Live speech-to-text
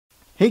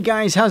Hey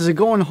guys, how's it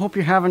going? Hope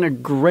you're having a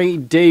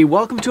great day.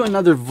 Welcome to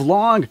another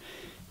vlog.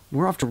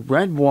 We're off to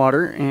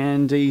Redwater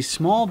and a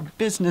small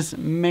business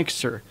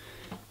mixer.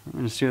 We're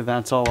going to see what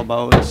that's all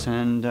about,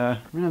 and we're going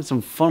to have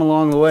some fun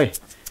along the way.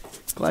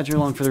 Glad you're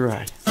along for the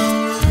ride.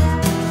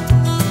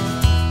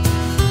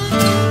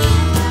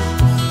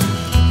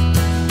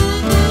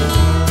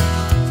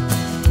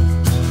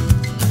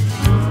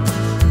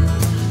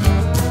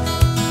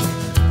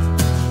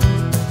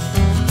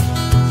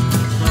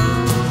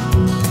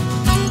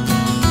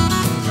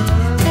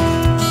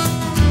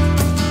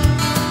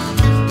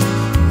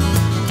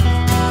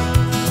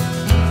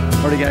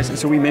 Alright guys,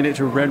 so we made it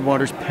to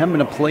Redwater's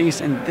Pembina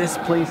Place, and this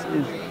place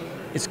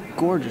it's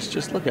gorgeous.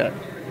 Just look at it.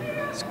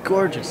 It's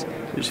gorgeous.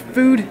 There's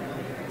food.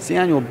 It's the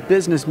annual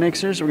business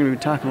mixers. We're going to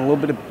be talking a little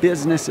bit of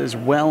business as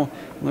well.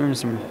 Learn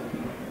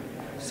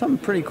something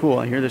pretty cool.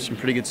 I hear there's some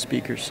pretty good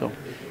speakers, so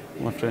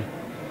we'll have to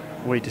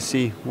wait to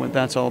see what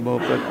that's all about.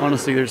 But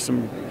honestly, there's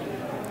some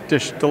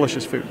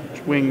delicious food.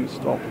 Wings,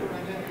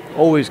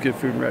 always good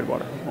food in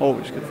Redwater.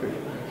 Always good food.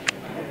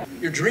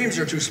 Your dreams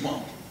are too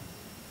small.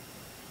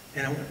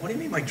 And what do you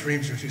mean my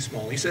dreams are too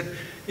small? He said,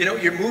 you know,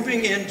 you're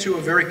moving into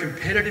a very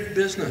competitive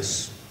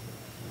business.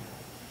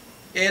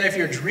 And if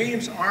your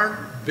dreams aren't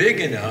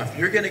big enough,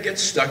 you're going to get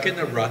stuck in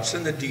the ruts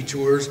and the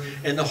detours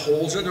and the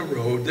holes in the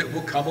road that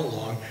will come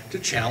along to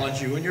challenge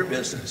you in your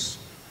business.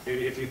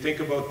 If you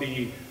think about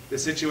the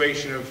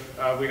situation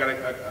of, we got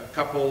a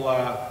couple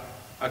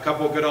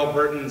good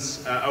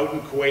Albertans out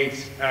in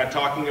Kuwait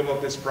talking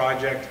about this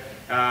project,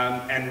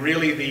 and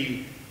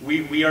really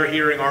we are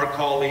hearing our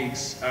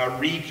colleagues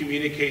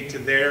re-communicate to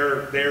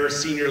their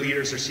senior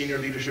leaders, their senior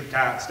leadership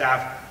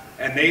staff,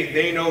 and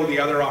they know the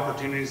other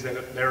opportunities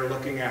that they're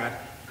looking at,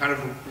 kind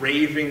of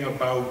raving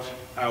about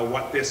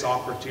what this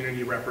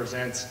opportunity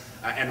represents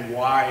and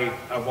why,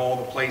 of all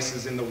the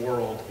places in the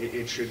world,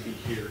 it should be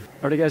here.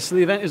 Alright guys, so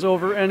the event is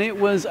over and it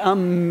was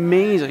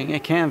amazing. I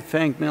can't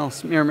thank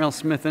Mayor Mel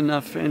Smith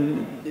enough,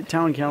 and the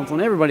town council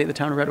and everybody at the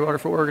town of Redwater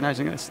for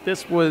organizing this.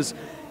 This was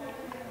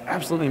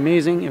absolutely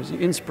amazing. It was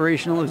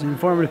inspirational. It was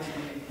informative,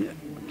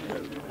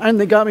 and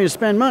they got me to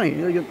spend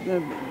money.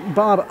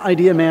 Bob,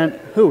 Idea Man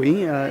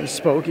Hui,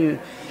 spoke,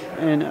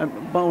 and I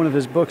bought one of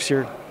his books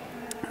here.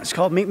 It's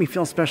called "Make Me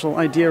Feel Special: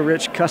 Idea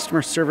Rich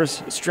Customer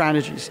Service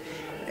Strategies,"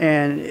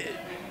 and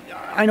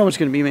I know it's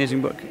going to be an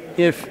amazing book.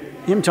 If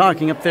him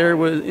talking up there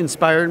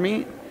inspired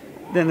me,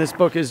 then this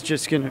book is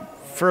just going to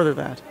further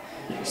that.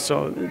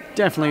 So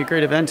definitely a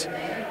great event,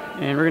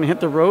 and we're going to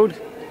hit the road,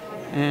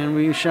 and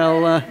we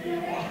shall.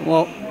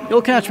 Well,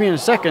 you'll catch me in a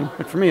second,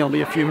 but for me it'll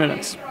be a few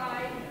minutes.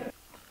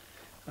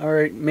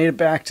 Alright, made it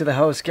back to the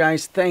house,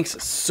 guys.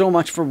 Thanks so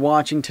much for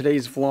watching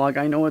today's vlog.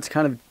 I know it's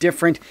kind of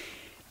different.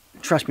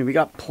 Trust me, we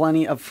got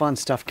plenty of fun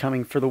stuff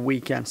coming for the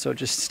weekend, so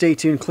just stay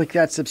tuned, click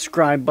that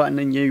subscribe button,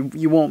 and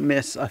you won't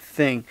miss a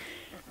thing.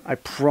 I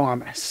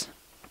promise.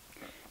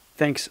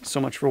 Thanks so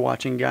much for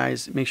watching,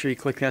 guys. Make sure you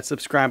click that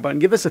subscribe button.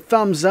 Give us a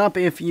thumbs up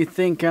if you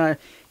think,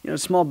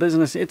 small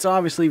business, it's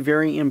obviously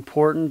very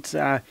important.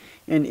 And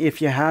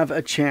if you have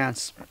a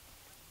chance,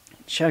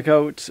 check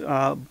out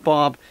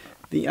Bob,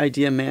 the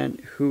Idea Man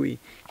Hui.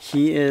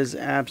 He is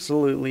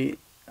absolutely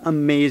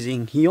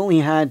amazing. He only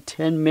had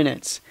 10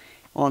 minutes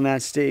on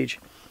that stage.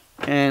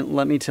 And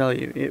let me tell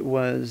you, it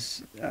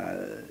was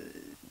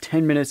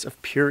 10 minutes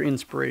of pure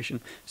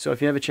inspiration. So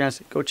if you have a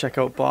chance, go check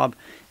out Bob.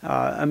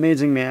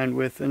 Amazing man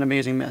with an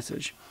amazing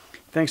message.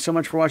 Thanks so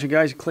much for watching,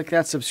 guys. Click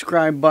that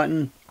subscribe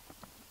button.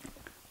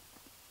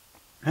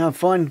 Have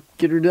fun.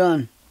 Get her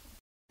done.